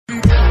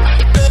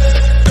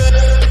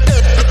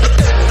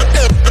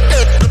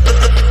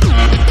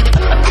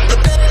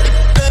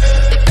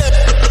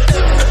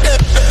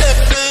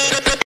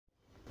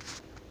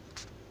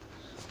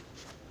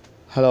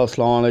Hello,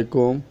 আসসালামু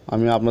আলাইকুম।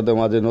 আমি আপনাদের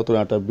মাঝে নতুন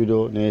একটা ভিডিও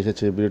নিয়ে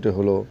এসেছি। ভিডিওটি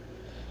হলো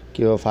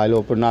কীভাবে ফাইল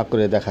ওপেন না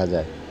করে দেখা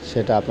যায়,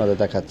 সেটা আপনাদের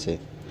দেখাচ্ছি।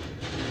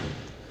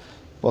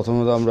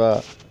 প্রথমত আমরা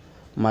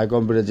মাই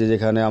কম্পিউটার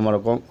যেখানে আমার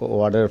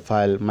ওয়ার্ডের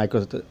ফাইল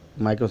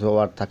মাইক্রোসফট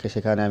ওয়ার্ড থাকে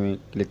সেখানে আমি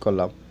ক্লিক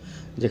করলাম।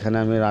 যেখানে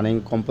আমি রানিং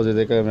কম্পোজে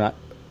দেখে আমি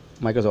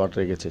মাইক্রোসফট ওয়ার্ড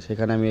রেখেছি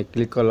সেখানে আমি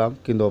ক্লিক করলাম,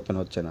 কিন্তু ওপেন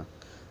হচ্ছে না।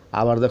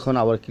 আবার দেখুন,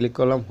 আবার ক্লিক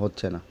করলাম,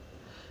 হচ্ছে না।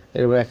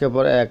 এরপর একের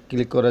পর এক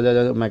ক্লিক করে যায়,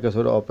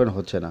 মাইক্রোসফট ওপেন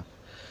হচ্ছে না।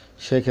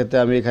 সেই ক্ষেত্রে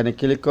আমি এখানে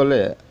ক্লিক করলে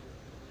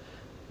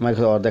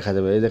মাইক্রোসফট ওয়ার্ড দেখা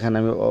যাবে। এই যেখানে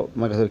আমি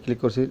মাইক্রোসফট ক্লিক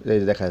করছি, এই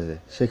যে দেখা যাচ্ছে।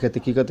 সেক্ষেত্রে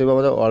কী করতে হবে,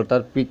 আমাদের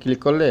অল্টার পি ক্লিক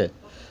করলে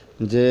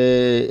যে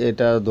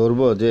এটা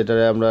ধরবো, যে এটা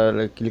আমরা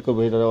ক্লিক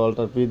করবো, এটা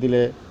অল্টার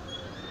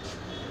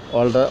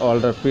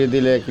পি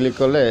দিলে ক্লিক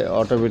করলে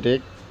অটোমেটিক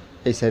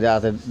এই সাইডে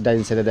হাতের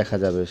ডাইন সাইডে দেখা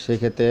যাবে। সেই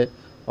ক্ষেত্রে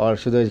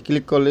শুধু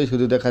ক্লিক করলেই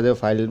শুধু দেখা যাবে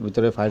ফাইলের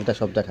ভিতরে ফাইলটা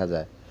সব দেখা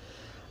যায়।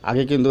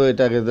 আগে কিন্তু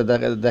এটাকে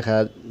দেখা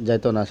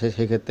যাইতো না।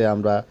 সেক্ষেত্রে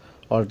আমরা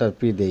অল্টার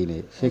পি দিইনি।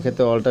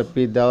 সেক্ষেত্রে অল্টার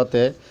পি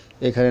দেওয়াতে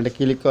এখানে এটা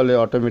ক্লিক করলে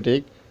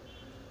অটোমেটিক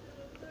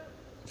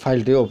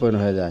ফাইলটি ওপেন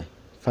হয়ে যায়।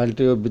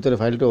 ফাইলটি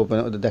ওপেন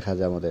দেখা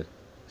যায় আমাদের।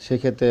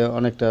 সেক্ষেত্রে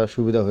অনেকটা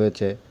সুবিধা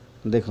হয়েছে।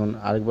 দেখুন,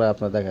 আরেকবার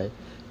আপনার দেখায়।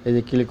 এই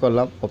যে ক্লিক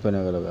করলাম, ওপেন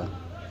হয়ে গেল।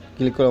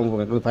 ক্লিক করলাম,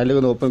 ওপেন, ফাইলটা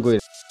কিন্তু ওপেন করি